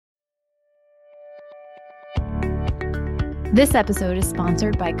This episode is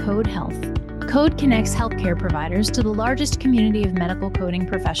sponsored by Code Health. Code connects healthcare providers to the largest community of medical coding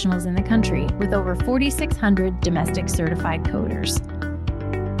professionals in the country, with over 4,600 domestic certified coders.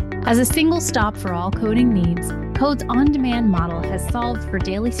 As a single stop for all coding needs, Code's on-demand model has solved for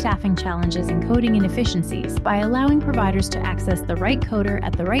daily staffing challenges and coding inefficiencies by allowing providers to access the right coder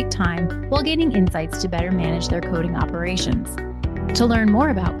at the right time while gaining insights to better manage their coding operations. To learn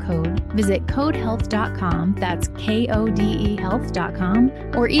more about Code, visit codehealth.com, that's KODE health.com,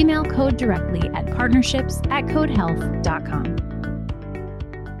 or email Code directly at partnerships@codehealth.com.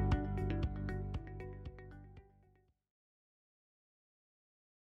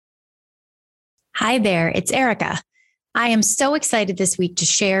 Hi there, it's Erica. I am so excited this week to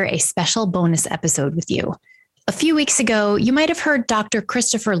share a special bonus episode with you. A few weeks ago, you might have heard Dr.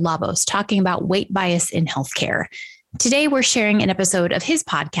 Christopher Labos talking about weight bias in healthcare. Today, we're sharing an episode of his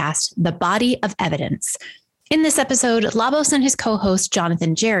podcast, The Body of Evidence. In this episode, Labos and his co-host,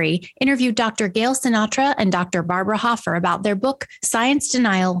 Jonathan Jarry, interviewed Dr. Gale Sinatra and Dr. Barbara Hofer about their book, Science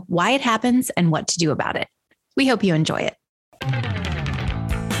Denial, Why It Happens and What to Do About It. We hope you enjoy it.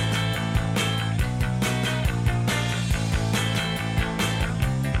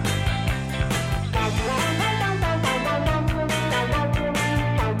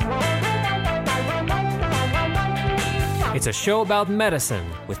 It's a show about medicine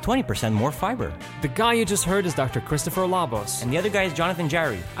with 20% more fiber. The guy you just heard is Dr. Christopher Labos. And the other guy is Jonathan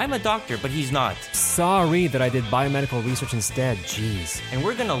Jarry. I'm a doctor, but he's not. Sorry that I did biomedical research instead. Jeez. And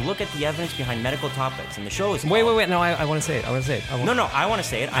we're going to look at the evidence behind medical topics. And the show is Wait. No, I want to say it. No, I want to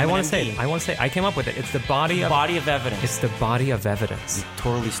say it. I want to say it. I came up with it. It's the body of evidence. It's the body of evidence. You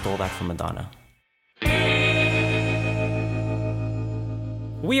totally stole that from Madonna.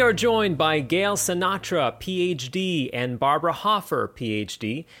 We are joined by Gale Sinatra, PhD, and Barbara Hofer,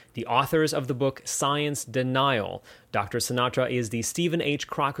 PhD, the authors of the book Science Denial. Dr. Sinatra is the Stephen H.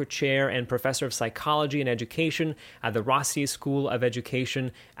 Crocker Chair and Professor of Psychology and Education at the Rossier School of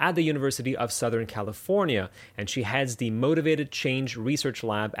Education at the University of Southern California, and she heads the Motivated Change Research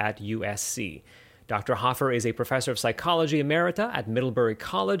Lab at USC. Dr. Hofer is a professor of psychology emerita at Middlebury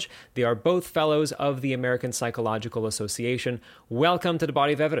College. They are both fellows of the American Psychological Association. Welcome to The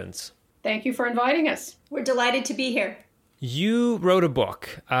Body of Evidence. Thank you for inviting us. We're delighted to be here. You wrote a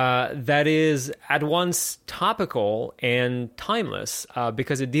book that is at once topical and timeless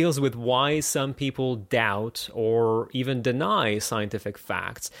because it deals with why some people doubt or even deny scientific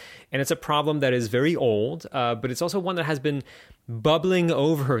facts. And it's a problem that is very old, but it's also one that has been bubbling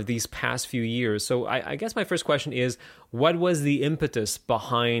over these past few years. So I guess my first question is, what was the impetus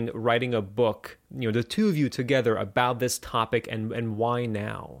behind writing a book, the two of you together, about this topic, and why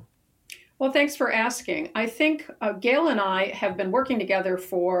now? Well, thanks for asking. I think Gale and I have been working together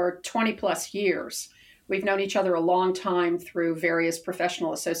for 20 plus years. We've known each other a long time through various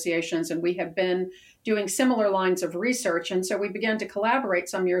professional associations, and we have been doing similar lines of research. And so we began to collaborate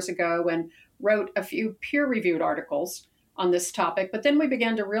some years ago and wrote a few peer-reviewed articles on this topic. But then we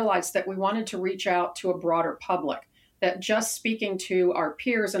began to realize that we wanted to reach out to a broader public, that just speaking to our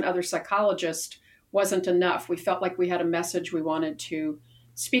peers and other psychologists wasn't enough. We felt like we had a message we wanted to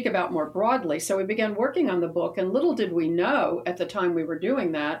speak about more broadly. So we began working on the book, and little did we know at the time we were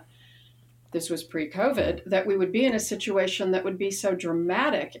doing that, this was pre-COVID, that we would be in a situation that would be so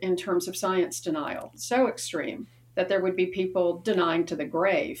dramatic in terms of science denial, so extreme, that there would be people denying to the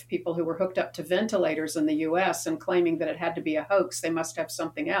grave, people who were hooked up to ventilators in the US and claiming that it had to be a hoax, they must have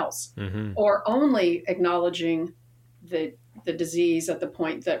something else, or only acknowledging the disease at the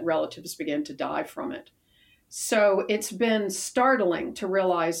point that relatives began to die from it. So it's been startling to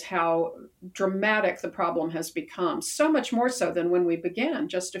realize how dramatic the problem has become, so much more so than when we began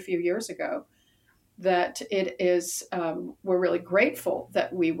just a few years ago, that it is, we're really grateful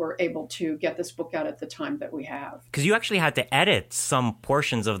that we were able to get this book out at the time that we have. Because you actually had to edit some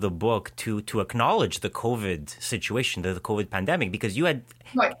portions of the book to acknowledge the COVID situation, the COVID pandemic, because you had,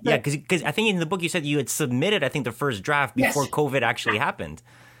 right, yeah, because I think in the book you said you had submitted, I think, the first draft before COVID actually happened.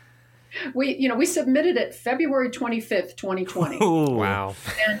 We submitted it February 25th, 2020. Ooh. Wow.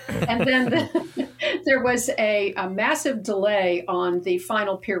 And then there was a massive delay on the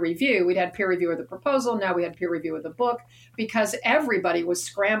final peer review. We'd had peer review of the proposal. Now we had peer review of the book, because everybody was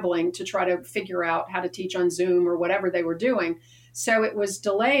scrambling to try to figure out how to teach on Zoom or whatever they were doing. So it was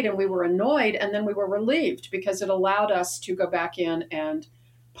delayed, and we were annoyed, and then we were relieved because it allowed us to go back in and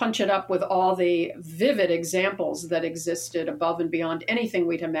punch it up with all the vivid examples that existed above and beyond anything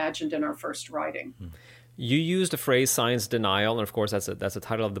we'd imagined in our first writing. You used the phrase science denial, and of course that's the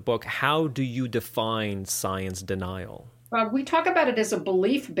title of the book. How do you define science denial? We talk about it as a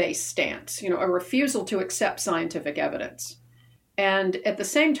belief-based stance, a refusal to accept scientific evidence. And at the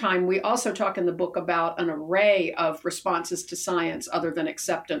same time, we also talk in the book about an array of responses to science other than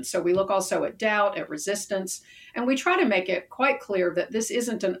acceptance. So we look also at doubt, at resistance, and we try to make it quite clear that this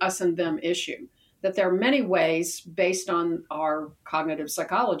isn't an us and them issue, that there are many ways based on our cognitive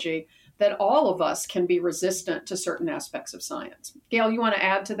psychology that all of us can be resistant to certain aspects of science. Gale, you want to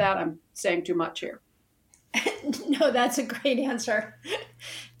add to that? I'm saying too much here. No, that's a great answer.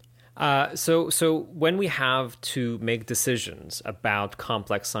 So when we have to make decisions about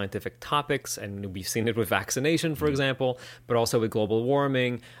complex scientific topics, and we've seen it with vaccination, for example, but also with global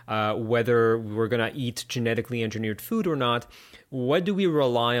warming, whether we're going to eat genetically engineered food or not, what do we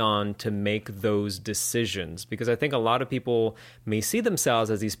rely on to make those decisions? Because I think a lot of people may see themselves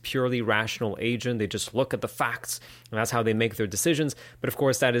as these purely rational agents. They just look at the facts, and that's how they make their decisions. But of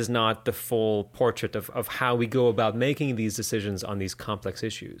course, that is not the full portrait of how we go about making these decisions on these complex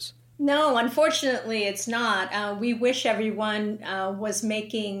issues. No, unfortunately, it's not. We wish everyone was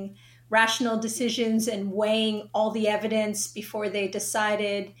making rational decisions and weighing all the evidence before they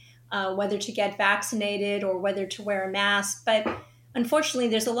decided whether to get vaccinated or whether to wear a mask. But unfortunately,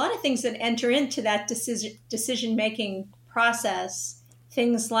 there's a lot of things that enter into that decision-making process.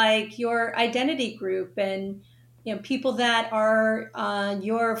 Things like your identity group and people that are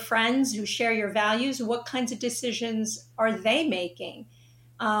your friends who share your values. What kinds of decisions are they making?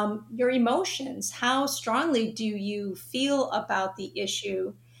 Your emotions. How strongly do you feel about the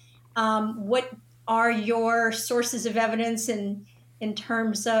issue? What are your sources of evidence in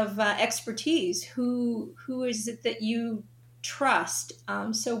terms of expertise? Who is it that you trust?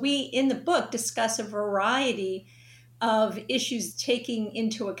 So we, in the book, discuss a variety of issues taking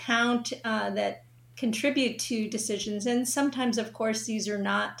into account that contribute to decisions. And sometimes, of course, these are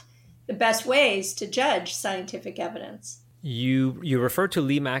not the best ways to judge scientific evidence. You refer to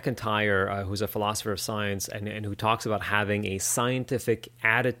Lee McIntyre, who's a philosopher of science, and who talks about having a scientific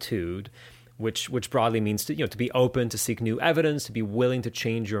attitude, which broadly means to be open to seek new evidence, to be willing to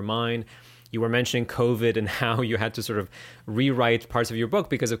change your mind. You were mentioning COVID and how you had to sort of rewrite parts of your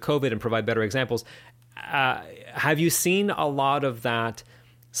book because of COVID and provide better examples. Have you seen a lot of that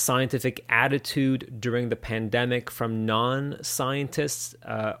scientific attitude during the pandemic from non-scientists,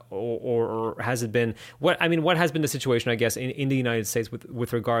 or has it been what has been the situation, I guess, in the United States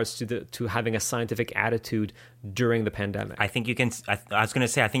with regards to having a scientific attitude during the pandemic? I think you can. I was going to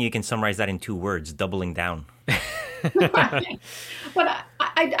say, I think you can summarize that in 2 words: doubling down. But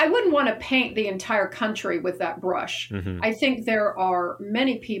I wouldn't want to paint the entire country with that brush. Mm-hmm. I think there are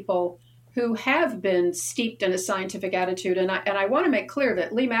many people who have been steeped in a scientific attitude. And I want to make clear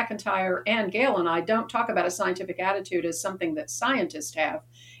that Lee McIntyre and Gale and I don't talk about a scientific attitude as something that scientists have.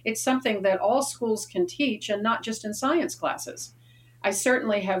 It's something that all schools can teach, and not just in science classes. I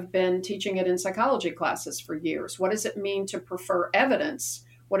certainly have been teaching it in psychology classes for years. What does it mean to prefer evidence?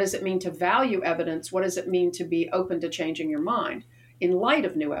 What does it mean to value evidence? What does it mean to be open to changing your mind in light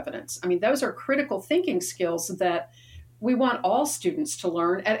of new evidence? I mean, those are critical thinking skills that we want all students to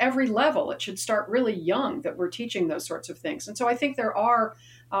learn at every level. It should start really young that we're teaching those sorts of things. And so I think there are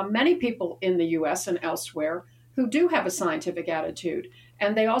many people in the U.S. and elsewhere who do have a scientific attitude,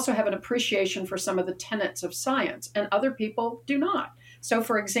 and they also have an appreciation for some of the tenets of science, and other people do not. So,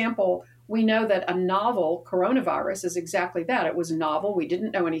 for example, we know that a novel coronavirus is exactly that. It was novel. We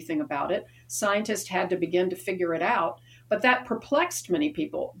didn't know anything about it. Scientists had to begin to figure it out, but that perplexed many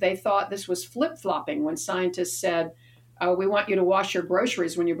people. They thought this was flip-flopping when scientists said, we want you to wash your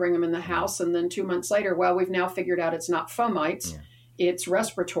groceries when you bring them in the house. And then 2 months later, well, we've now figured out it's not fomites, it's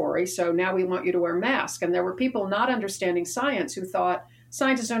respiratory. So now we want you to wear a mask. And there were people not understanding science who thought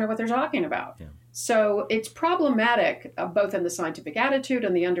scientists don't know what they're talking about. Yeah. So it's problematic, both in the scientific attitude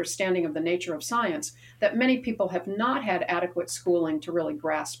and the understanding of the nature of science, that many people have not had adequate schooling to really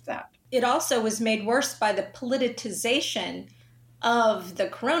grasp that. It also was made worse by the politicization of the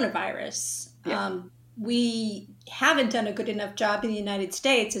coronavirus. Yeah. We haven't done a good enough job in the United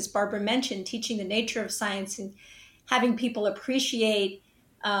States, as Barbara mentioned, teaching the nature of science and having people appreciate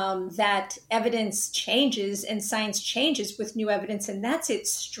that evidence changes and science changes with new evidence. And that's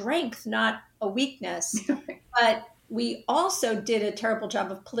its strength, not a weakness. But we also did a terrible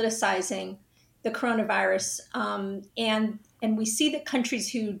job of politicizing the coronavirus. And we see that countries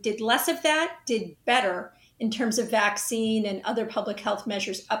who did less of that did better in terms of vaccine and other public health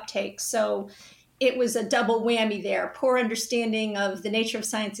measures uptake. So it was a double whammy there, poor understanding of the nature of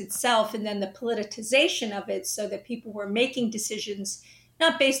science itself, and then the politicization of it so that people were making decisions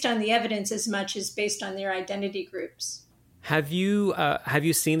not based on the evidence as much as based on their identity groups. Have you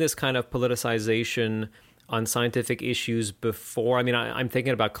seen this kind of politicization on scientific issues before? I mean, I'm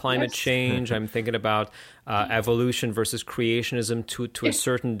thinking about climate change. I'm thinking about evolution versus creationism to a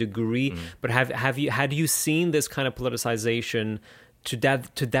certain degree. But had you seen this kind of politicization to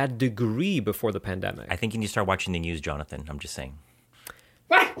that degree before the pandemic? I think you need to start watching the news, Jonathan. I'm just saying.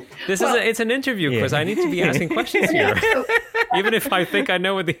 It's an interview quiz. I need to be asking questions here, even if I think I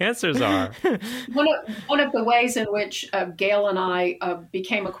know what the answers are. One of the ways in which Gale and I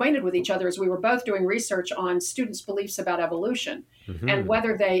became acquainted with each other is we were both doing research on students' beliefs about evolution and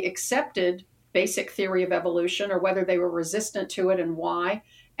whether they accepted basic theory of evolution or whether they were resistant to it and why.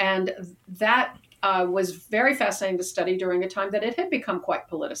 And that was very fascinating to study during a time that it had become quite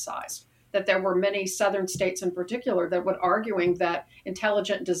politicized. That there were many southern states in particular that were arguing that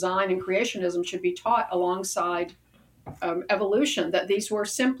intelligent design and creationism should be taught alongside evolution, that these were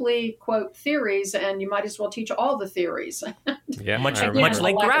simply, quote, theories, and you might as well teach all the theories. Much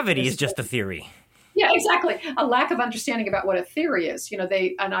like gravity is just a theory. Yeah, exactly. A lack of understanding about what a theory is.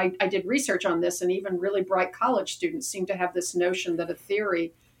 I did research on this, and even really bright college students seem to have this notion that a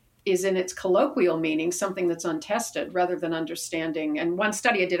theory is in its colloquial meaning something that's untested rather than understanding. And one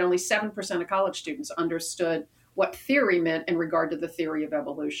study I did, only 7% of college students understood what theory meant in regard to the theory of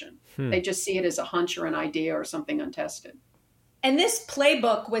evolution. They just see it as a hunch or an idea or something untested. And this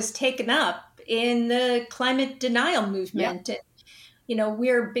playbook was taken up in the climate denial movement. Yeah. And,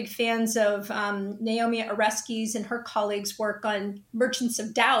 we're big fans of Naomi Oreskes and her colleagues' work on merchants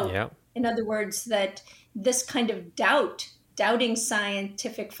of doubt. Yeah. In other words, that this kind of doubting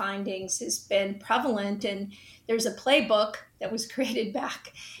scientific findings has been prevalent. And there's a playbook that was created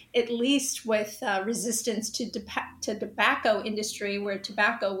back, at least with resistance to tobacco industry, where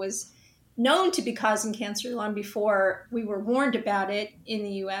tobacco was known to be causing cancer long before we were warned about it in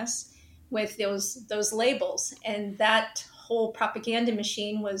the US with those labels. And that whole propaganda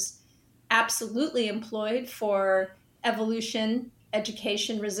machine was absolutely employed for evolution,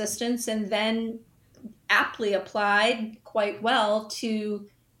 education, resistance, and then aptly applied quite well to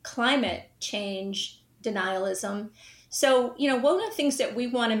climate change denialism. So, one of the things that we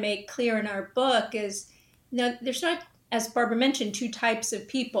want to make clear in our book is, there's not, as Barbara mentioned, two types of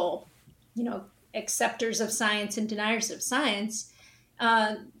people, acceptors of science and deniers of science.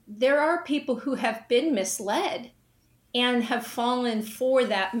 There are people who have been misled and have fallen for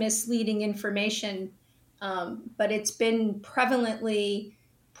that misleading information, but it's been prevalently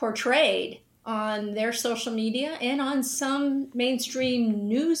portrayed on their social media and on some mainstream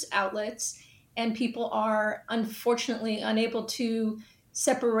news outlets, and people are unfortunately unable to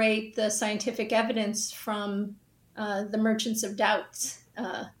separate the scientific evidence from the merchants of doubt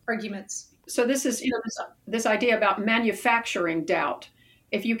arguments. So this is this idea about manufacturing doubt.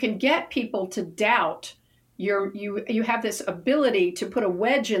 If you can get people to doubt, you have this ability to put a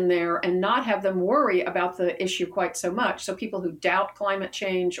wedge in there and not have them worry about the issue quite so much. So people who doubt climate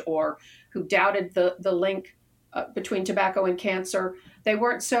change or who doubted the link between tobacco and cancer, they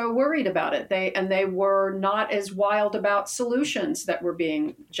weren't so worried about it. They were not as wild about solutions that were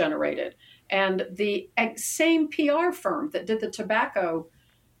being generated. And the same PR firm that did the tobacco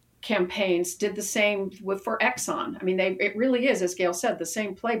campaigns did the same for Exxon. I mean, it really is, as Gale said, the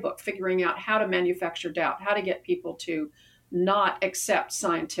same playbook, figuring out how to manufacture doubt, how to get people to not accept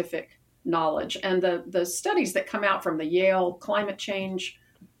scientific knowledge. And the studies that come out from the Yale climate change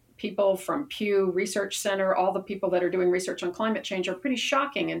people, from Pew Research Center, all the people that are doing research on climate change are pretty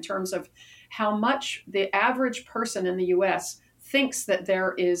shocking in terms of how much the average person in the US thinks that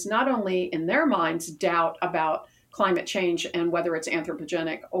there is not only in their minds doubt about climate change and whether it's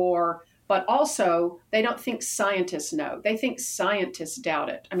anthropogenic but also they don't think scientists know. They think scientists doubt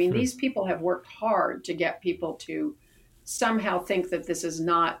it. I mean, these people have worked hard to get people to somehow think that this is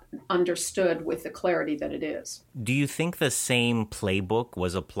not understood with the clarity that it is. Do you think the same playbook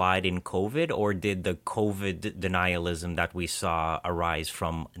was applied in COVID, or did the COVID denialism that we saw arise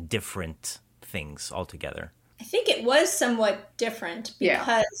from different things altogether? I think it was somewhat different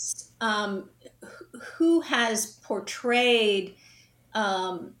because who has portrayed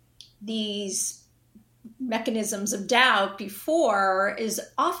these mechanisms of doubt before is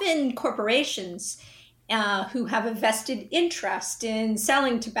often corporations who have a vested interest in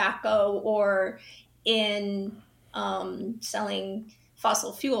selling tobacco or in selling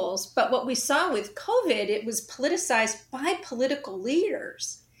fossil fuels. But what we saw with COVID, it was politicized by political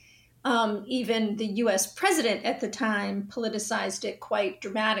leaders. Even the US president at the time politicized it quite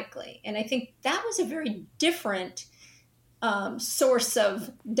dramatically. And I think that was a very different source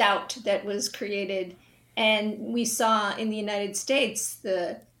of doubt that was created. And we saw in the United States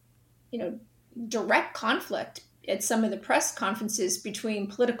the, direct conflict at some of the press conferences between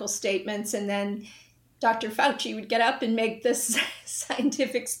political statements and then Dr. Fauci would get up and make this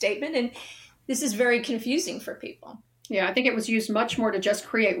scientific statement. And this is very confusing for people. Yeah, I think it was used much more to just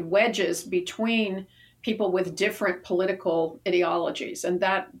create wedges between people with different political ideologies. And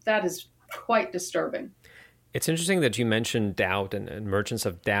that is quite disturbing. It's interesting that you mentioned doubt and emergence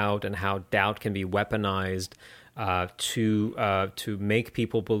of doubt and how doubt can be weaponized to make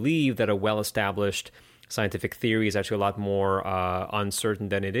people believe that a well-established scientific theory is actually a lot more uncertain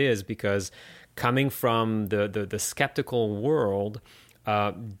than it is, because coming from the skeptical world,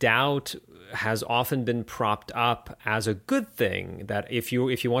 doubt has often been propped up as a good thing, that if you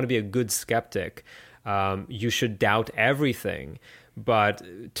want to be a good skeptic, you should doubt everything. But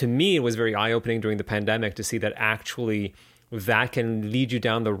to me, it was very eye-opening during the pandemic to see that actually that can lead you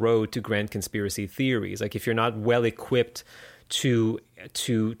down the road to grand conspiracy theories. Like if you're not well equipped to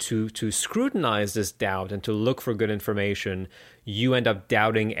scrutinize this doubt and to look for good information, you end up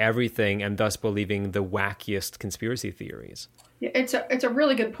doubting everything and thus believing the wackiest conspiracy theories. It's a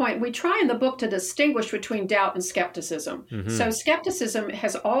really good point. We try in the book to distinguish between doubt and skepticism. Mm-hmm. So skepticism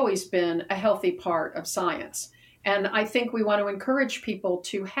has always been a healthy part of science. And I think we want to encourage people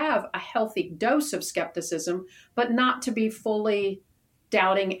to have a healthy dose of skepticism, but not to be fully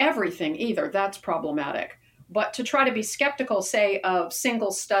doubting everything either. That's problematic. But to try to be skeptical, say, of single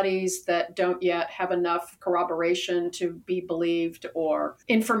studies that don't yet have enough corroboration to be believed, or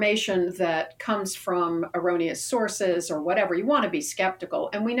information that comes from erroneous sources or whatever, you want to be skeptical.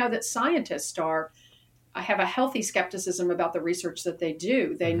 And we know that scientists have a healthy skepticism about the research that they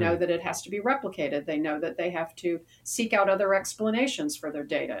do. They know that it has to be replicated. They know that they have to seek out other explanations for their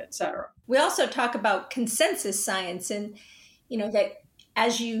data, et cetera. We also talk about consensus science, and, that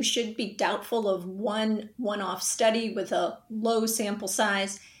as you should be doubtful of one-off study with a low sample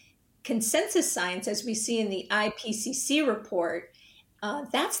size, consensus science, as we see in the IPCC report,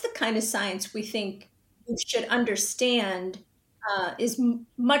 that's the kind of science we think we should understand is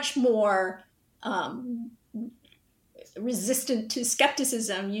much more resistant to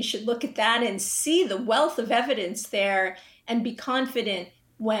skepticism. You should look at that and see the wealth of evidence there and be confident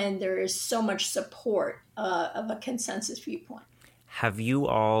when there is so much support of a consensus viewpoint. Have you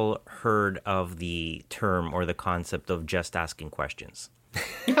all heard of the term or the concept of just asking questions?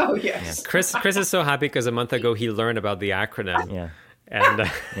 Oh, yes. Yeah. Chris is so happy because a month ago he learned about the acronym. Yeah. And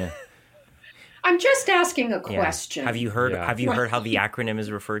yeah. I'm just asking a question. Yeah. Have you heard how the acronym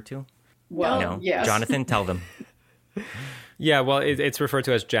is referred to? Well, no. Yes. Jonathan, tell them. Yeah, well, it's referred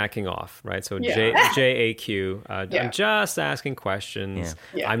to as jacking off, right? So JAQ. I'm just asking questions.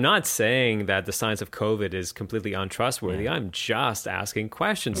 Yeah. I'm not saying that the science of COVID is completely untrustworthy. Yeah. I'm just asking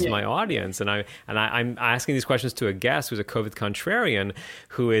questions to my audience, and I'm asking these questions to a guest who's a COVID contrarian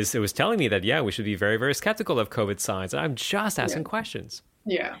who was telling me that we should be very, very skeptical of COVID science. And I'm just asking questions.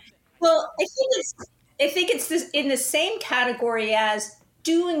 Yeah. Well, I think it's this, in the same category as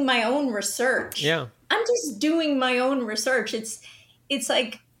doing my own research. Yeah. I'm just doing my own research. It's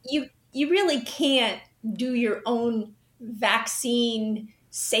like you really can't do your own vaccine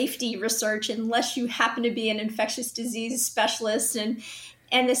safety research unless you happen to be an infectious disease specialist.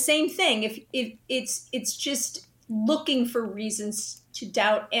 And the same thing, if it's just looking for reasons to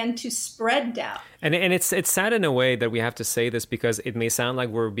doubt and to spread doubt. And it's sad in a way that we have to say this, because it may sound like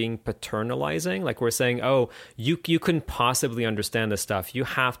we're being paternalizing, like we're saying, oh, you couldn't possibly understand this stuff. You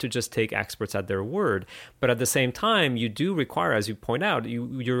have to just take experts at their word. But at the same time, you do require, as you point out,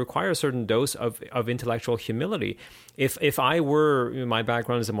 you require a certain dose of intellectual humility. If I were, my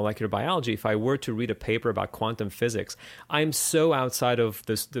background is in molecular biology, if I were to read a paper about quantum physics, I'm so outside of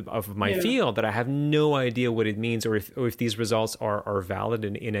my field that I have no idea what it means, or if these results are valid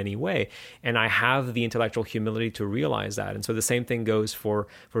in any way. And I have the intellectual humility to realize that. And so the same thing goes for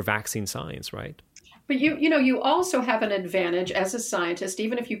vaccine science, right? But you also have an advantage as a scientist.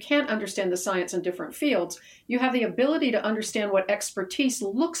 Even if you can't understand the science in different fields, you have the ability to understand what expertise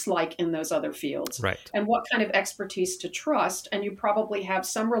looks like in those other fields, right? And what kind of expertise to trust. And you probably have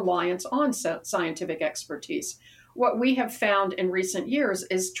some reliance on scientific expertise. What we have found in recent years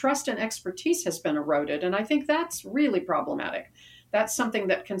is trust and expertise has been eroded. And I think that's really problematic. That's something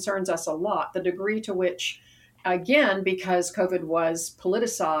that concerns us a lot, the degree to which, again, because COVID was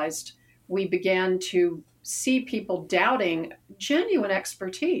politicized, we began to see people doubting genuine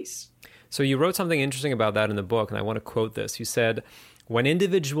expertise. So you wrote something interesting about that in the book, and I want to quote this. You said, when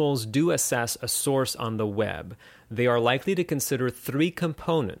individuals do assess a source on the web, they are likely to consider three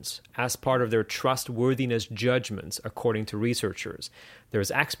components as part of their trustworthiness judgments, according to researchers.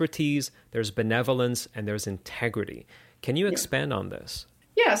 There's expertise, there's benevolence, and there's integrity. Can you expand on this?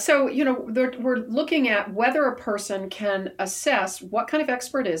 Yeah, so, we're looking at whether a person can assess what kind of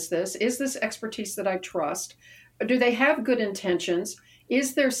expert is this? Is this expertise that I trust? Do they have good intentions?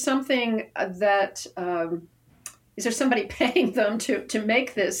 Is there something is there somebody paying them to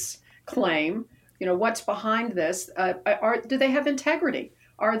make this claim? What's behind this? Do they have integrity?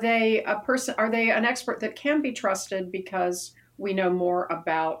 Are they Are they an expert that can be trusted because we know more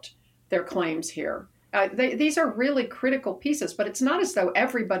about their claims here? These are really critical pieces, but it's not as though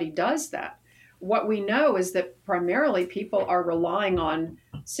everybody does that. What we know is that primarily people are relying on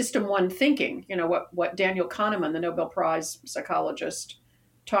system one thinking. What Daniel Kahneman, the Nobel Prize psychologist,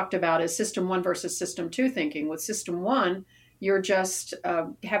 talked about is system one versus system two thinking. With system one, you're just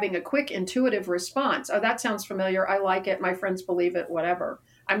having a quick intuitive response. Oh, that sounds familiar. I like it. My friends believe it, whatever.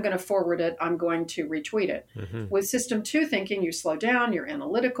 I'm going to forward it. I'm going to retweet it. Mm-hmm. With system two thinking, you slow down, you're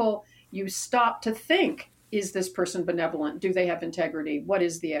analytical, you stop to think, is this person benevolent? Do they have integrity? What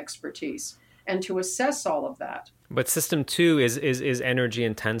is the expertise? And to assess all of that. But system two is energy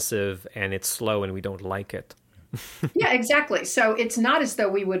intensive and it's slow and we don't like it. Yeah, exactly. So it's not as though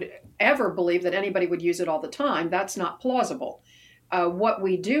we would ever believe that anybody would use it all the time. That's not plausible. What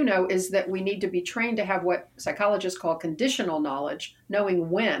we do know is that we need to be trained to have what psychologists call conditional knowledge, knowing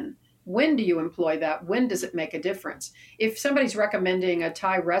when. When do you employ that? When does it make a difference? If somebody's recommending a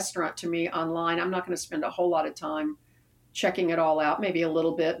Thai restaurant to me online, I'm not going to spend a whole lot of time checking it all out, maybe a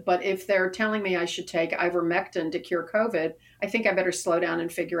little bit. But if they're telling me I should take ivermectin to cure COVID, I think I better slow down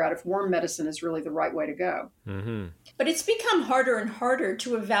and figure out if worm medicine is really the right way to go. Mm-hmm. But it's become harder and harder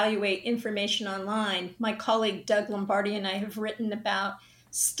to evaluate information online. My colleague Doug Lombardi and I have written about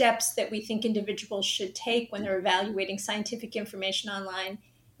steps that we think individuals should take when they're evaluating scientific information online.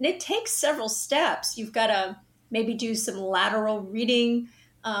 And it takes several steps. You've got to maybe do some lateral reading,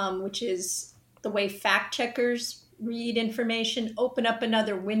 which is the way fact checkers read information, open up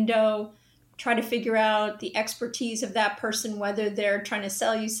another window, try to figure out the expertise of that person, whether they're trying to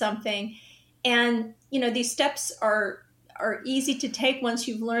sell you something. And, these steps are easy to take once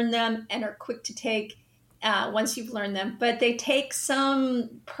you've learned them and are quick to take once you've learned them. But they take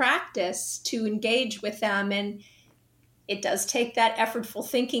some practice to engage with them. And it does take that effortful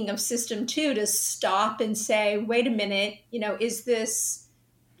thinking of system two to stop and say, wait a minute, is this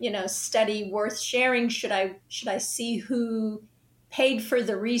study worth sharing? Should I see who paid for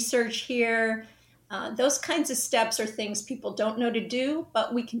the research here? Those kinds of steps are things people don't know to do,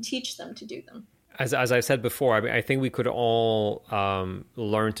 but we can teach them to do them. As I've said before, I think we could all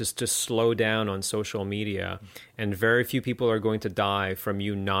learn to slow down on social media, and very few people are going to die from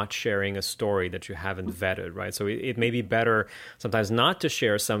you not sharing a story that you haven't vetted, right? So it may be better sometimes not to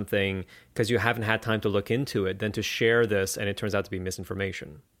share something because you haven't had time to look into it than to share this and it turns out to be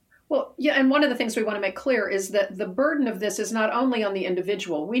misinformation. Well, yeah, and one of the things we want to make clear is that the burden of this is not only on the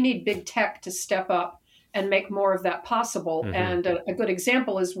individual. We need big tech to step up and make more of that possible. Mm-hmm. And a good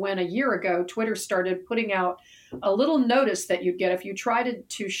example is when a year ago, Twitter started putting out a little notice that you'd get if you tried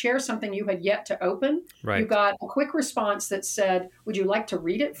to share something you had yet to open. Right. You got a quick response that said, would you like to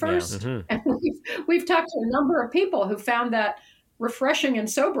read it first? Yeah. Mm-hmm. And we've talked to a number of people who found that refreshing and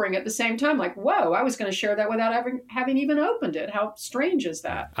sobering at the same time. Like, whoa, I was going to share that without having even opened it. How strange is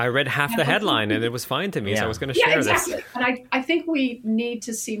that? I read half the headline and it was fine to me, so I was going to share exactly. this. And I think we need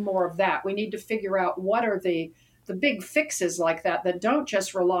to see more of that. We need to figure out what are the big fixes like that don't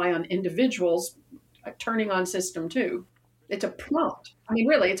just rely on individuals turning on system two. It's a prompt. I mean,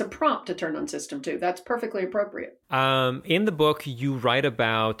 really, it's a prompt to turn on system two. That's perfectly appropriate. In the book, you write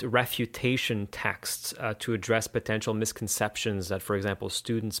about refutation texts to address potential misconceptions that, for example,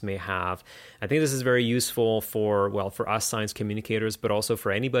 students may have. I think this is very useful for us science communicators, but also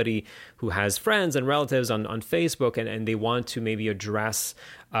for anybody who has friends and relatives on Facebook and they want to maybe address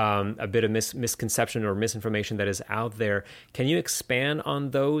a bit of misconception or misinformation that is out there. Can you expand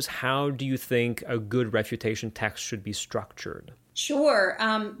on those? How do you think a good refutation text should be structured? Sure.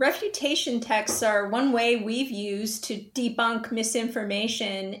 Refutation texts are one way we've used to debunk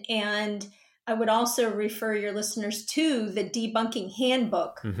misinformation. And I would also refer your listeners to the Debunking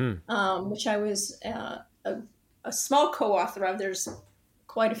Handbook, mm-hmm. Which I was a small co-author of. There's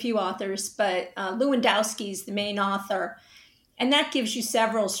quite a few authors, but Lewandowski is the main author. And that gives you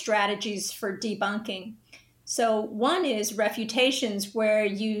several strategies for debunking. So one is refutations, where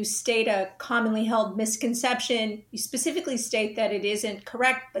you state a commonly held misconception. You specifically state that it isn't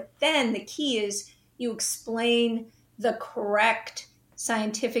correct, but then the key is you explain the correct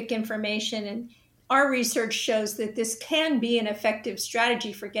scientific information. And our research shows that this can be an effective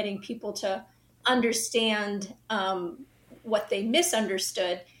strategy for getting people to understand what they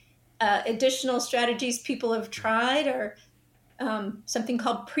misunderstood. Additional strategies people have tried are something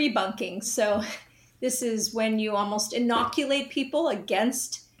called pre-bunking. So this is when you almost inoculate people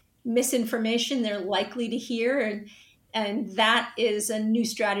against misinformation they're likely to hear. And that is a new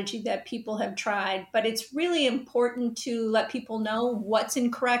strategy that people have tried. But it's really important to let people know what's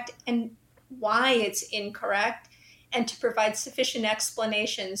incorrect and why it's incorrect, and to provide sufficient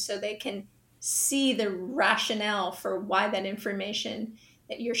explanations so they can see the rationale for why that information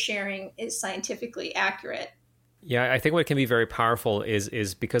that you're sharing is scientifically accurate. Yeah, I think what can be very powerful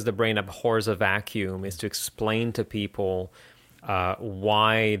is because the brain abhors a vacuum, is to explain to people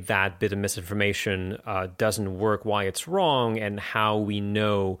why that bit of misinformation doesn't work, why it's wrong, and how we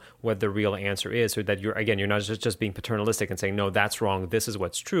know what the real answer is, so that you're not just being paternalistic and saying, no, that's wrong, this is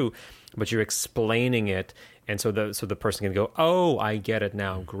what's true, but you're explaining it, and so the person can go, oh, I get it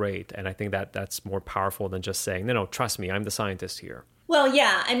now, great. And I think that's more powerful than just saying, no, trust me, I'm the scientist here. Well,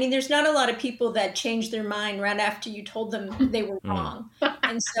 yeah. I mean, there's not a lot of people that change their mind right after you told them they were wrong.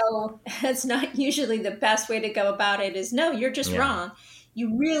 And so that's not usually the best way to go about it, is no, you're just wrong.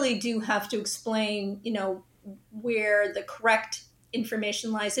 You really do have to explain, where the correct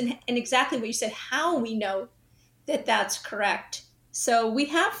information lies, and exactly what you said, how we know that that's correct. So we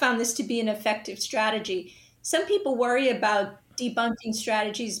have found this to be an effective strategy. Some people worry about debunking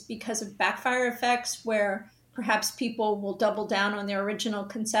strategies because of backfire effects, where perhaps people will double down on their original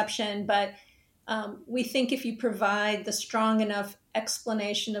conception. But we think if you provide the strong enough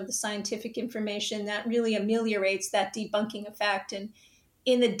explanation of the scientific information, that really ameliorates that debunking effect. And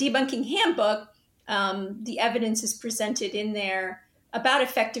in the debunking handbook, the evidence is presented in there about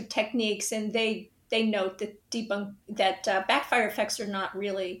effective techniques, and they note that backfire effects are not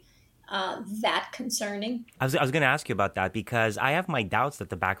really that concerning. I was going to ask you about that, because I have my doubts that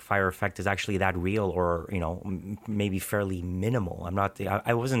the backfire effect is actually that real, or maybe fairly minimal. I'm not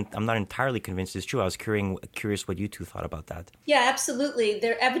entirely convinced it's true. I was curious what you two thought about that. Yeah, absolutely.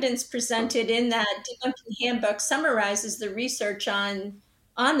 Their evidence presented in that debunking handbook summarizes the research on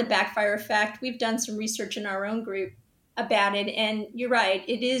the backfire effect. We've done some research in our own group about it, and you're right,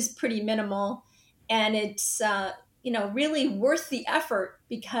 it is pretty minimal, and it's really worth the effort,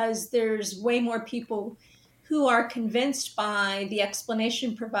 because there's way more people who are convinced by the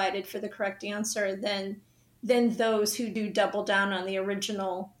explanation provided for the correct answer than those who do double down on the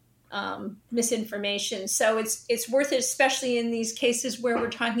original misinformation. So it's worth it, especially in these cases where we're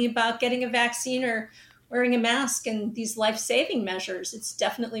talking about getting a vaccine or wearing a mask and these life-saving measures. It's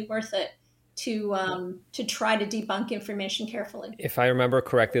definitely worth it to try to debunk information carefully. If I remember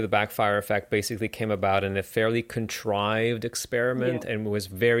correctly, the backfire effect basically came about in a fairly contrived experiment, and was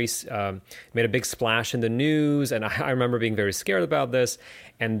very made a big splash in the news. And I remember being very scared about this.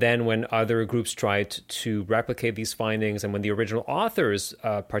 And then when other groups tried to replicate these findings, and when the original authors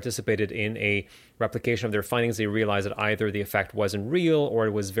participated in a replication of their findings, they realized that either the effect wasn't real or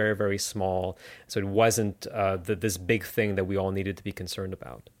it was very, very small. So it wasn't this big thing that we all needed to be concerned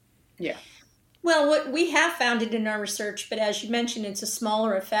about. Yeah. Well, what we have found it in our research, but as you mentioned, it's a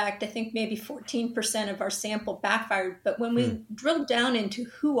smaller effect. I think maybe 14% of our sample backfired. But when we drilled down into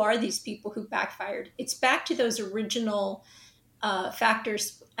who are these people who backfired, it's back to those original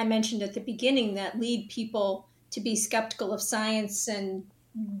factors I mentioned at the beginning that lead people to be skeptical of science, and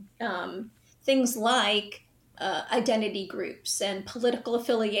things like identity groups and political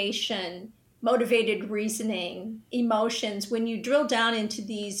affiliation, motivated reasoning, emotions. When you drill down into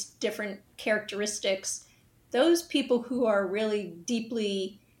these different characteristics, those people who are really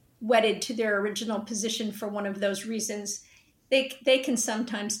deeply wedded to their original position for one of those reasons, they can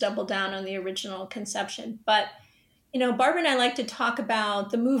sometimes double down on the original conception. But, Barbara and I like to talk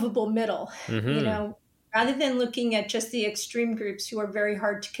about the movable middle, rather than looking at just the extreme groups who are very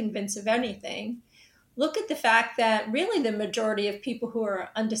hard to convince of anything. Look at the fact that really the majority of people who are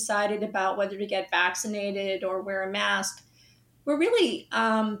undecided about whether to get vaccinated or wear a mask were really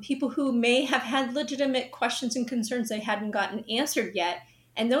people who may have had legitimate questions and concerns they hadn't gotten answered yet.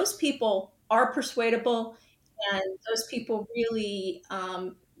 And those people are persuadable, and those people really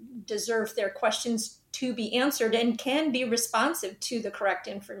deserve their questions to be answered and can be responsive to the correct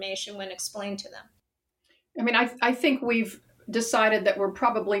information when explained to them. I mean, I think we've decided that we're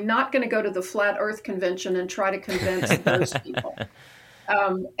probably not going to go to the Flat Earth Convention and try to convince those people.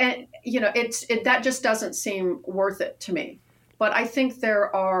 That just doesn't seem worth it to me. But I think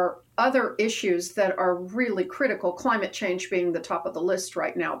there are other issues that are really critical, climate change being the top of the list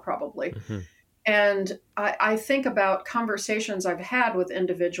right now, probably. Mm-hmm. And I think about conversations I've had with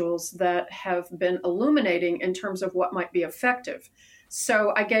individuals that have been illuminating in terms of what might be effective.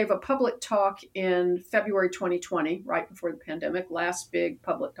 So I gave a public talk in February 2020, right before the pandemic, last big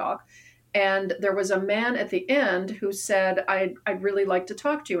public talk. And there was a man at the end who said, I'd really like to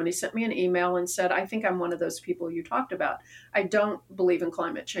talk to you. And he sent me an email and said, I think I'm one of those people you talked about. I don't believe in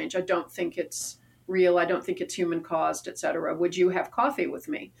climate change. I don't think it's real. I don't think it's human caused, et cetera. Would you have coffee with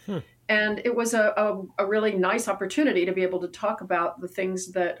me? And it was a really nice opportunity to be able to talk about the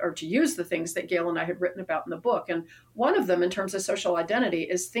things that, or to use the things that Gale and I had written about in the book. And one of them, in terms of social identity,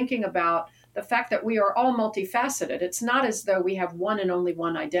 is thinking about the fact that we are all multifaceted. It's not as though we have one and only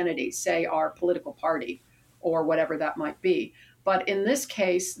one identity, say our political party or whatever that might be. But in this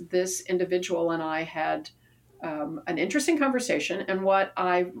case, this individual and I had an interesting conversation. And what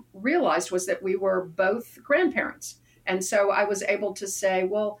I realized was that we were both grandparents. And so I was able to say,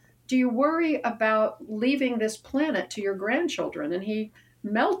 well, do you worry about leaving this planet to your grandchildren? And he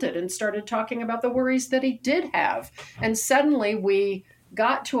melted and started talking about the worries that he did have. And suddenly we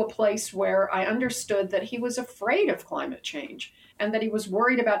got to a place where I understood that he was afraid of climate change and that he was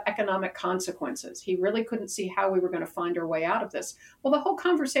worried about economic consequences. He really couldn't see how we were going to find our way out of this. Well, the whole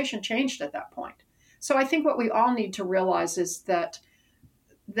conversation changed at that point. So I think what we all need to realize is that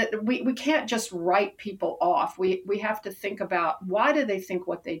we can't just write people off. We have to think about, why do they think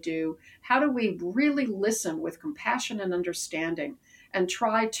what they do? How do we really listen with compassion and understanding and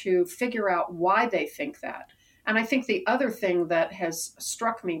try to figure out why they think that? And I think the other thing that has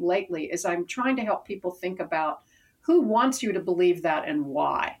struck me lately is I'm trying to help people think about who wants you to believe that and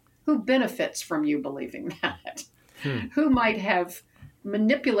why. Who benefits from you believing that? Who might have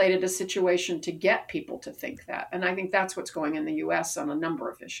manipulated a situation to get people to think that. And I think that's what's going in the U.S. on a number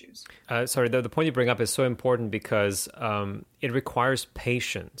of issues. Sorry, the point you bring up is so important because it requires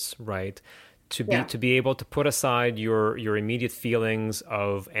patience, right? To be able to put aside your immediate feelings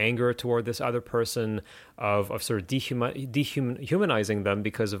of anger toward this other person, of sort of dehumanizing them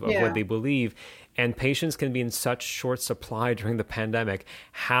because of what they believe. And patience can be in such short supply during the pandemic.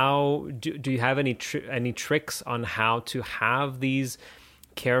 How do you have any tricks on how to have these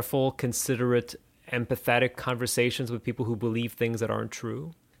careful, considerate, empathetic conversations with people who believe things that aren't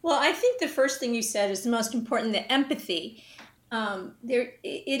true? Well, I think the first thing you said is the most important, the empathy.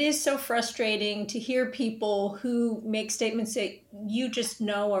 It is so frustrating to hear people who make statements that you just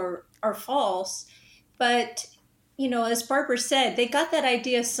know are false. But, as Barbara said, they got that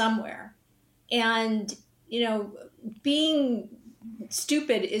idea somewhere. And, being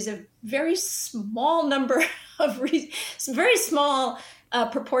stupid is a very small number of very small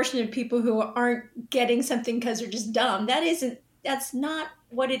proportion of people who aren't getting something because they're just dumb. That's not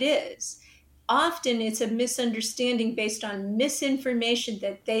what it is. Often it's a misunderstanding based on misinformation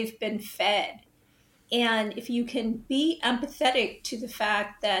that they've been fed. And if you can be empathetic to the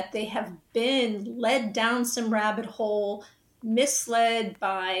fact that they have been led down some rabbit hole, misled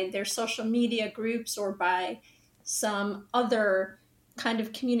by their social media groups or by some other kind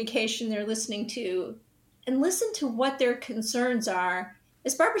of communication they're listening to, and listen to what their concerns are.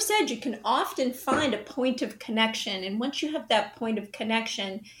 As Barbara said, you can often find a point of connection. And once you have that point of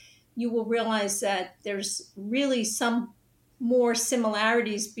connection, you will realize that there's really some more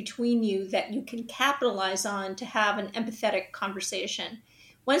similarities between you that you can capitalize on to have an empathetic conversation.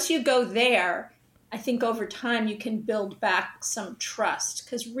 Once you go there, I think over time you can build back some trust,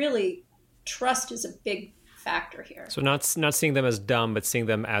 because really trust is a big factor here. So not seeing them as dumb, but seeing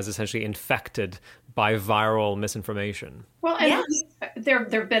them as essentially infected by viral misinformation. Well, and there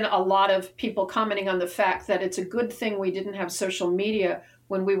have been a lot of people commenting on the fact that it's a good thing we didn't have social media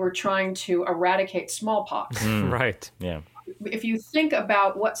when we were trying to eradicate smallpox. Right. Yeah. If you think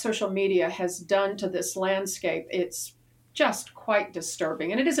about what social media has done to this landscape, it's just quite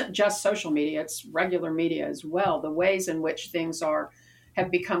disturbing. And it isn't just social media, it's regular media as well, the ways in which things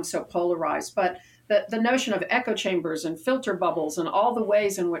have become so polarized. But the notion of echo chambers and filter bubbles and all the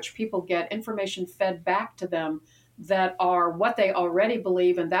ways in which people get information fed back to them that are what they already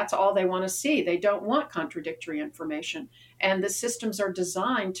believe, and that's all they want to see. They don't want contradictory information. And the systems are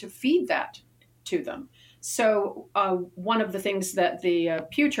designed to feed that to them. So one of the things that the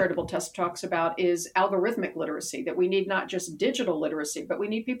Pew Charitable Trust talks about is algorithmic literacy, that we need not just digital literacy, but we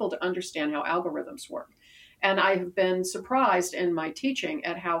need people to understand how algorithms work. And I have been surprised in my teaching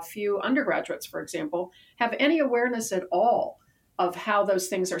at how few undergraduates, for example, have any awareness at all of how those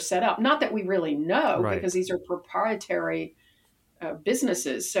things are set up. Not that we really know, right, because these are proprietary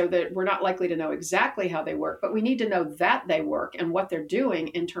businesses, so that we're not likely to know exactly how they work, but we need to know that they work and what they're doing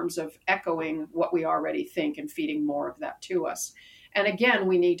in terms of echoing what we already think and feeding more of that to us. And again,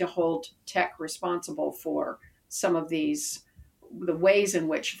 we need to hold tech responsible for some of the ways in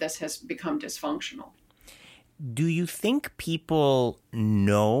which this has become dysfunctional. Do you think people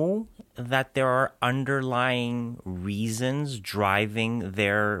know that there are underlying reasons driving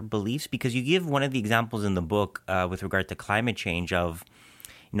their beliefs? Because you give one of the examples in the book with regard to climate change of,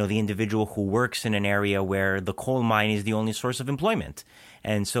 the individual who works in an area where the coal mine is the only source of employment.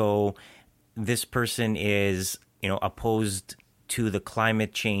 And so this person is, opposed to the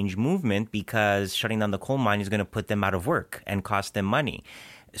climate change movement because shutting down the coal mine is going to put them out of work and cost them money.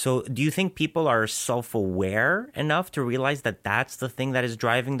 So do you think people are self-aware enough to realize that that's the thing that is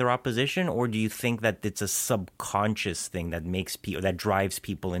driving their opposition? Or do you think that it's a subconscious thing that that drives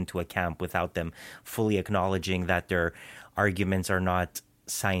people into a camp without them fully acknowledging that their arguments are not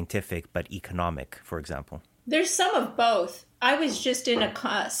scientific but economic, for example? There's some of both. I was just in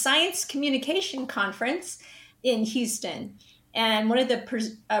a science communication conference in Houston, and one of the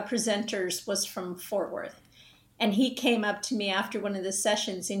presenters was from Fort Worth. And he came up to me after one of the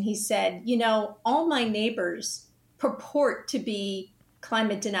sessions and he said, all my neighbors purport to be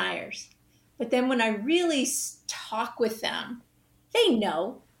climate deniers. But then when I really talk with them, they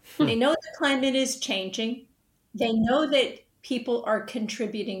know. They know the climate is changing. They know that people are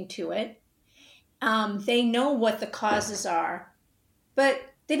contributing to it. They know what the causes are, but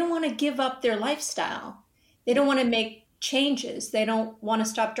they don't want to give up their lifestyle. They don't want to make changes. They don't want to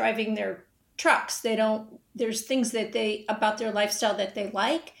stop driving their trucks. There's things about their lifestyle that they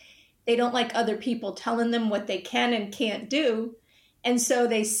like. They don't like other people telling them what they can and can't do. And so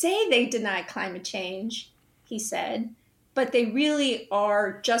they say they deny climate change, he said, but they really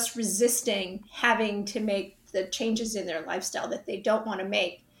are just resisting having to make the changes in their lifestyle that they don't want to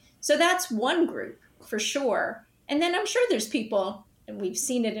make. So that's one group for sure. And then I'm sure there's people, and we've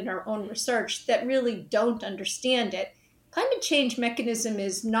seen it in our own research, that really don't understand it. Climate change mechanism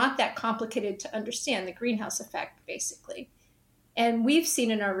is not that complicated to understand, the greenhouse effect, basically. And we've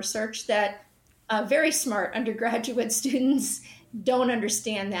seen in our research that very smart undergraduate students don't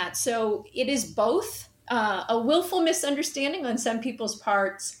understand that. So it is both a willful misunderstanding on some people's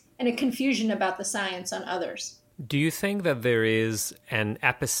parts and a confusion about the science on others. Do you think that there is an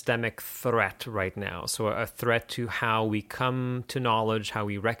epistemic threat right now? So a threat to how we come to knowledge, how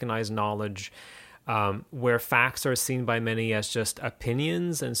we recognize knowledge, where facts are seen by many as just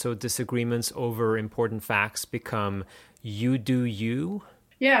opinions, and so disagreements over important facts become you do you?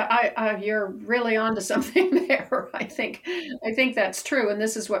 Yeah, you're really onto something there. I think that's true, and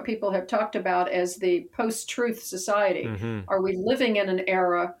this is what people have talked about as the post-truth society. Mm-hmm. Are we living in an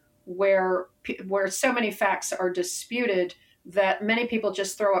era where so many facts are disputed that many people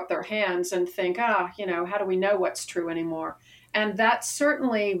just throw up their hands and think, how do we know what's true anymore? And that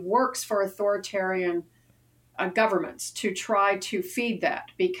certainly works for authoritarian governments to try to feed that,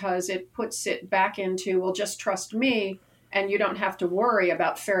 because it puts it back into, well, just trust me, and you don't have to worry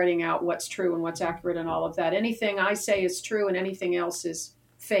about ferreting out what's true and what's accurate and all of that. Anything I say is true and anything else is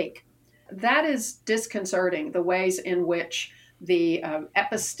fake. That is disconcerting, the ways in which the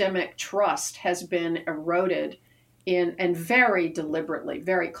epistemic trust has been eroded and very deliberately,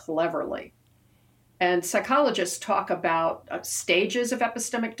 very cleverly. And psychologists talk about stages of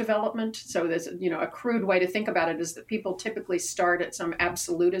epistemic development. So there's, a crude way to think about it is that people typically start at some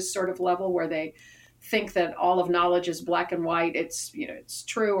absolutist sort of level where they think that all of knowledge is black and white. It's, it's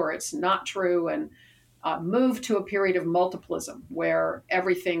true or it's not true, and move to a period of multiplism where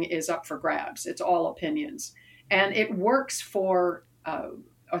everything is up for grabs. It's all opinions. And it works for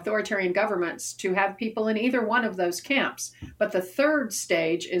authoritarian governments to have people in either one of those camps. But the third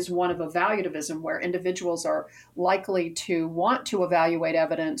stage is one of evaluativism, where individuals are likely to want to evaluate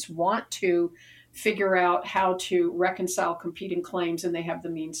evidence, want to figure out how to reconcile competing claims, and they have the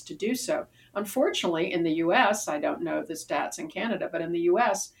means to do so. Unfortunately, in the U.S., I don't know the stats in Canada, but in the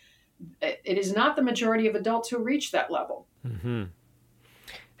U.S., it is not the majority of adults who reach that level. Mm-hmm.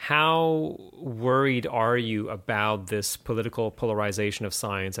 How worried are you about this political polarization of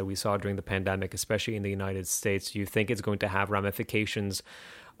science that we saw during the pandemic, especially in the United States? Do you think it's going to have ramifications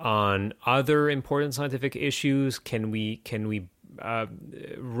on other important scientific issues? Can we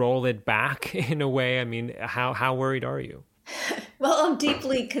roll it back in a way? I mean, how worried are you? Well, I'm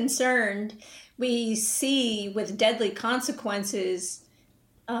deeply concerned. We see with deadly consequences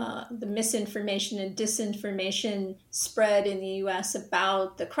the misinformation and disinformation spread in the U.S.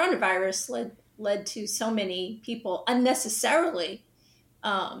 about the coronavirus led to so many people unnecessarily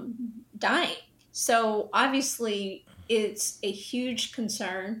dying. So obviously it's a huge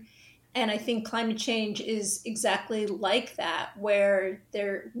concern. And I think climate change is exactly like that, where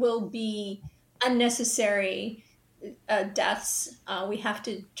there will be unnecessary deaths. We have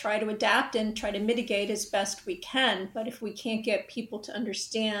to try to adapt and try to mitigate as best we can. But if we can't get people to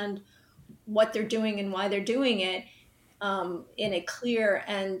understand what they're doing and why they're doing it in a clear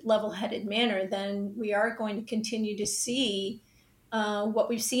and level-headed manner, then we are going to continue to see what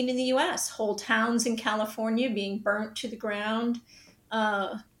we've seen in the U.S., whole towns in California being burnt to the ground,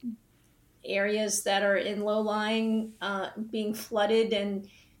 areas that are in low-lying being flooded, and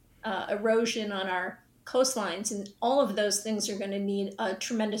erosion on our coastlines. And all of those things are going to need a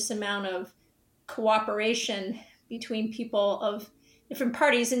tremendous amount of cooperation between people of different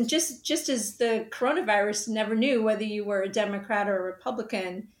parties. And just as the coronavirus never knew whether you were a Democrat or a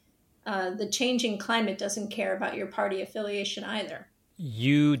Republican, the changing climate doesn't care about your party affiliation either.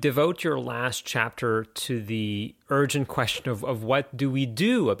 You devote your last chapter to the urgent question of what do we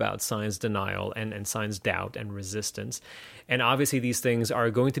do about science denial and science doubt and resistance. And obviously these things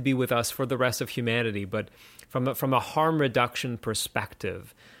are going to be with us for the rest of humanity. But from a harm reduction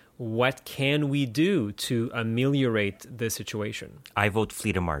perspective, what can we do to ameliorate the situation? I vote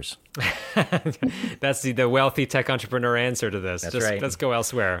flee to Mars. That's the wealthy tech entrepreneur answer to this. That's right. Let's go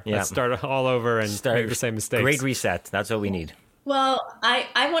elsewhere. Yeah. Let's start all over and make the same mistakes. Great reset. That's what we need. Well,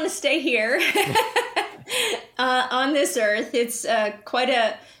 I want to stay here on this earth. It's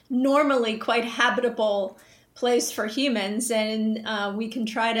normally quite habitable place for humans, and we can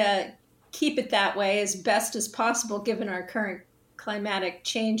try to keep it that way as best as possible given our current climatic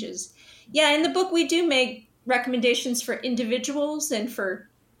changes. Yeah, in the book we do make recommendations for individuals and for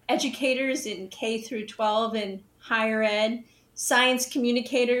educators in K through 12 and higher ed, science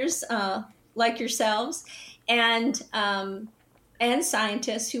communicators like yourselves, and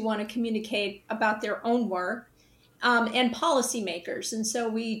scientists who want to communicate about their own work, and policymakers. And so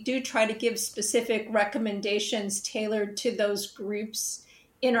we do try to give specific recommendations tailored to those groups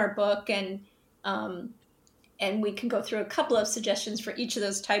in our book. And we can go through a couple of suggestions for each of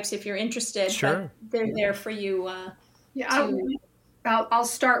those types if you're interested. Sure. But they're there for you. I'll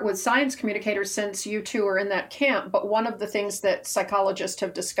start with science communicators since you two are in that camp. But one of the things that psychologists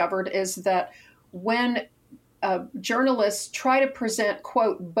have discovered is that when journalists try to present,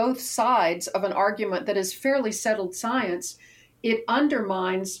 quote, both sides of an argument that is fairly settled science, it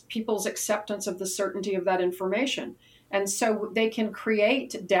undermines people's acceptance of the certainty of that information. And so they can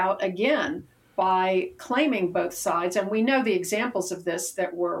create doubt again by claiming both sides. And we know the examples of this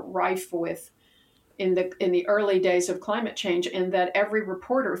that were rife with in the early days of climate change, in that every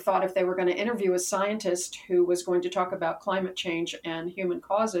reporter thought if they were going to interview a scientist who was going to talk about climate change and human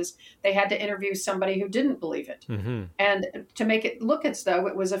causes, they had to interview somebody who didn't believe it. Mm-hmm. And to make it look as though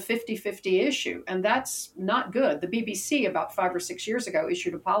it was a 50-50 issue. And that's not good. The BBC about 5 or 6 years ago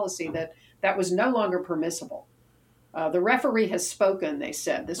issued a policy that was no longer permissible. The referee has spoken, they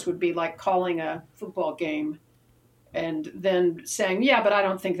said. This would be like calling a football game and then saying, yeah, but I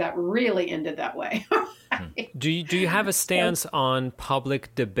don't think that really ended that way. Do you have a stance on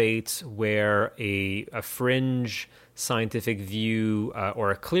public debates where a fringe scientific view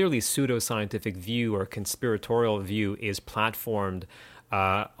or a clearly pseudoscientific view or conspiratorial view is platformed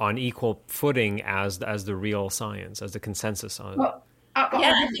on equal footing as the real science, as the consensus on it? Well,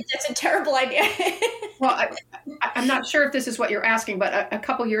 I think that's a terrible idea. Well, I'm not sure if this is what you're asking, but a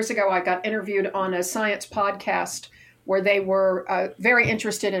couple years ago, I got interviewed on a science podcast where they were very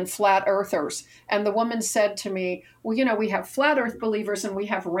interested in flat earthers. And the woman said to me, well, we have flat earth believers and we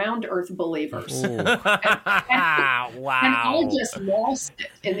have round earth believers. Wow. And I just lost it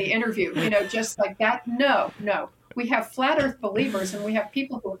in the interview, just like that. No, we have flat earth believers and we have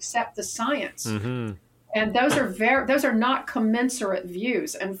people who accept the science. Mm-hmm. And those are not commensurate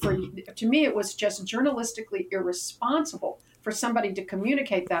views. And to me, it was just journalistically irresponsible for somebody to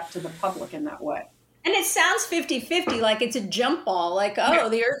communicate that to the public in that way. And it sounds 50-50, like it's a jump ball, like,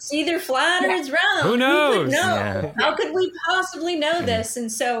 the Earth's either flat or it's round. Who knows? Yeah. How could we possibly know this?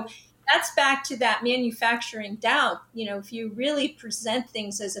 And so that's back to that manufacturing doubt. If you really present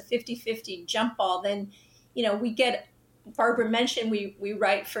things as a 50-50 jump ball, then, we get, Barbara mentioned, we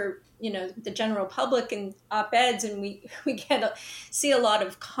write for, the general public and op-eds, and we see a lot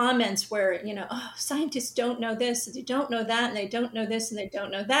of comments where, scientists don't know this, they don't know that, and they don't know this, and they don't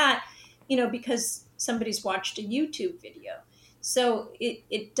know that, because somebody's watched a YouTube video. So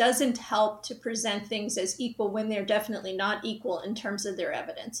it doesn't help to present things as equal when they're definitely not equal in terms of their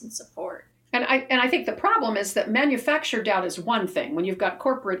evidence and support. And I think the problem is that manufactured doubt is one thing when you've got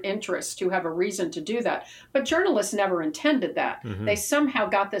corporate interests who have a reason to do that. But journalists never intended that. Mm-hmm. They somehow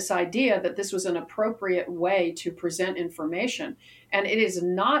got this idea that this was an appropriate way to present information. And it is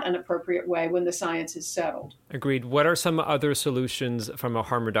not an appropriate way when the science is settled. Agreed. What are some other solutions from a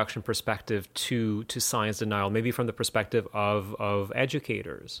harm reduction perspective to science denial, maybe from the perspective of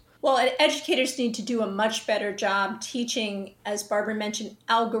educators? Well, educators need to do a much better job teaching, as Barbara mentioned,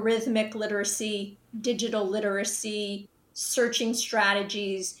 algorithmic literacy, digital literacy, searching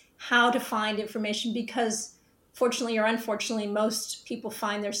strategies, how to find information, because fortunately or unfortunately, most people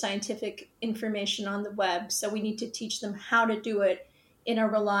find their scientific information on the web. So we need to teach them how to do it in a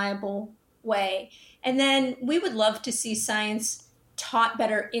reliable way. And then we would love to see science taught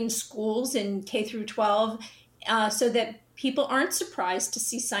better in schools in K through 12, so that people aren't surprised to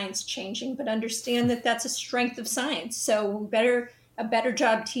see science changing, but understand that that's a strength of science. So a better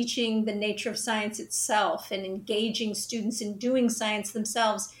job teaching the nature of science itself and engaging students in doing science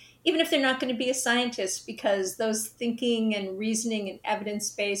themselves, even if they're not going to be a scientist, because those thinking and reasoning and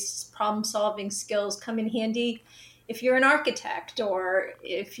evidence-based problem-solving skills come in handy if you're an architect or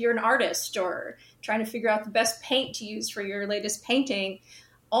if you're an artist or trying to figure out the best paint to use for your latest painting.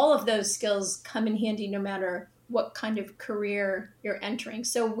 All of those skills come in handy no matter what kind of career you're entering.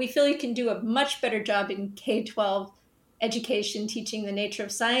 So we feel you can do a much better job in K-12 education, teaching the nature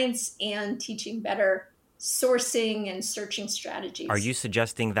of science and teaching better sourcing and searching strategies. Are you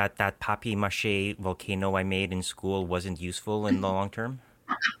suggesting that papier-mâché volcano I made in school wasn't useful in the long term?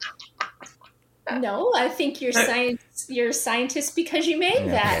 No, I think you're a scientist because you made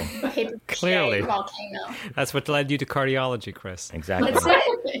that papier-mâché volcano. That's what led you to cardiology, Chris. Exactly. That's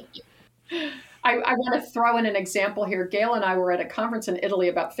it. I want to throw in an example here. Gale and I were at a conference in Italy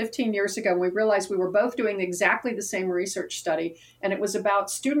about 15 years ago, and we realized we were both doing exactly the same research study, and it was about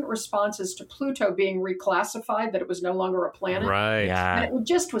student responses to Pluto being reclassified, that it was no longer a planet. Right. Yeah. And it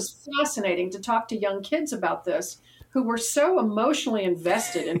just was fascinating to talk to young kids about this, who were so emotionally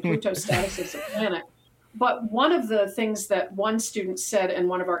invested in Pluto's status as a planet. But one of the things that one student said in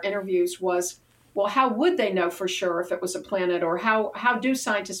one of our interviews was, well, how would they know for sure if it was a planet, or how do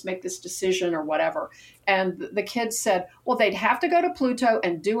scientists make this decision or whatever? And the kids said, well, they'd have to go to Pluto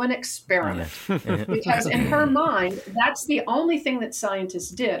and do an experiment because in her mind, that's the only thing that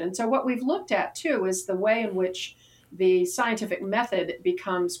scientists did. And so what we've looked at, too, is the way in which the scientific method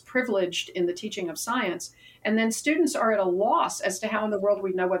becomes privileged in the teaching of science. And then students are at a loss as to how in the world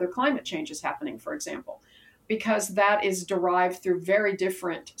we know whether climate change is happening, for example, because that is derived through very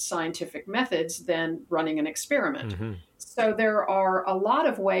different scientific methods than running an experiment. Mm-hmm. So there are a lot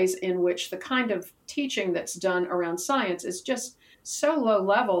of ways in which the kind of teaching that's done around science is just so low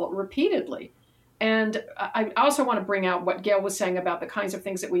level repeatedly. And I also want to bring out what Gale was saying about the kinds of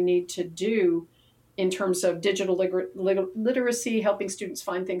things that we need to do in terms of digital literacy, helping students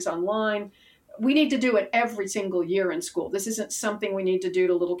find things online. We need to do it every single year in school. This isn't something we need to do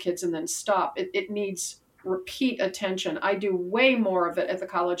to little kids and then stop. It needs repeat attention. I do way more of it at the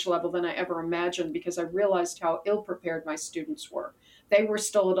college level than I ever imagined because I realized how ill-prepared my students were. They were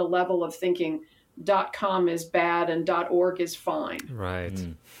still at a level of thinking .com is bad and .org is fine. Right.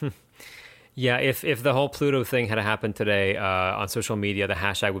 Yeah, if the whole Pluto thing had happened today on social media, the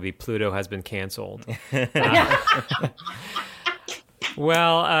hashtag would be Pluto has been canceled.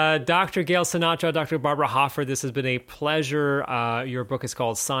 Well, Dr. Gale Sinatra, Dr. Barbara Hofer, this has been a pleasure. Your book is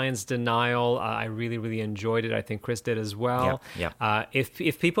called Science Denial. I really, really enjoyed it. I think Chris did as well. Yeah.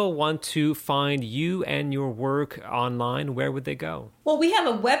 If people want to find you and your work online, where would they go? Well, we have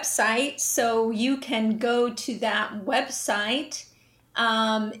a website, so you can go to that website,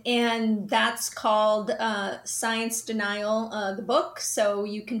 and that's called Science Denial, the book. So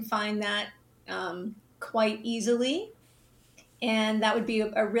you can find that quite easily. And that would be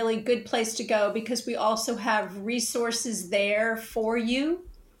a really good place to go because we also have resources there for you.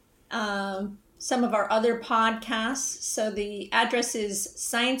 Some of our other podcasts. So the address is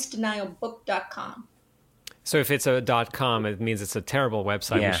sciencedenialbook.com. So if it's a .com, it means it's a terrible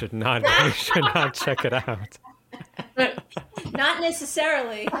website. Yeah. We should not check it out. Not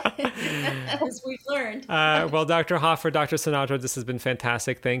necessarily, as we've learned. Well, Dr. Hofer, Dr. Sinatra, this has been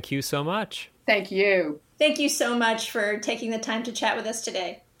fantastic. Thank you so much. Thank you. Thank you so much for taking the time to chat with us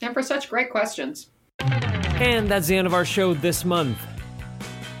today. And for such great questions. And that's the end of our show this month.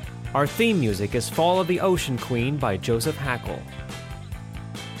 Our theme music is Fall of the Ocean Queen by Joseph Hackle.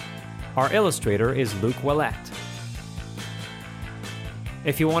 Our illustrator is Luke Willett.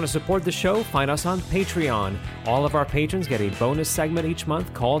 If you want to support the show, find us on Patreon. All of our patrons get a bonus segment each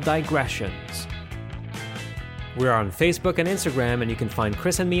month called Digressions. We're on Facebook and Instagram, and you can find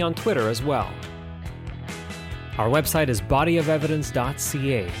Chris and me on Twitter as well. Our website is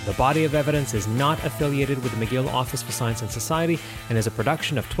bodyofevidence.ca. The Body of Evidence is not affiliated with the McGill Office for Science and Society and is a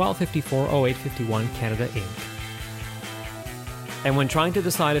production of 1254 0851 Canada, Inc. And when trying to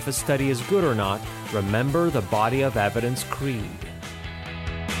decide if a study is good or not, remember the body of evidence creed.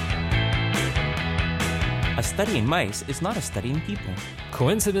 A study in mice is not a study in people.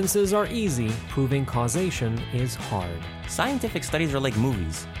 Coincidences are easy, proving causation is hard. Scientific studies are like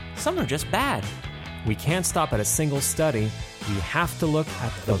movies. Some are just bad. We can't stop at a single study. We have to look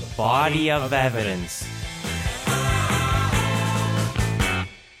at the body of evidence.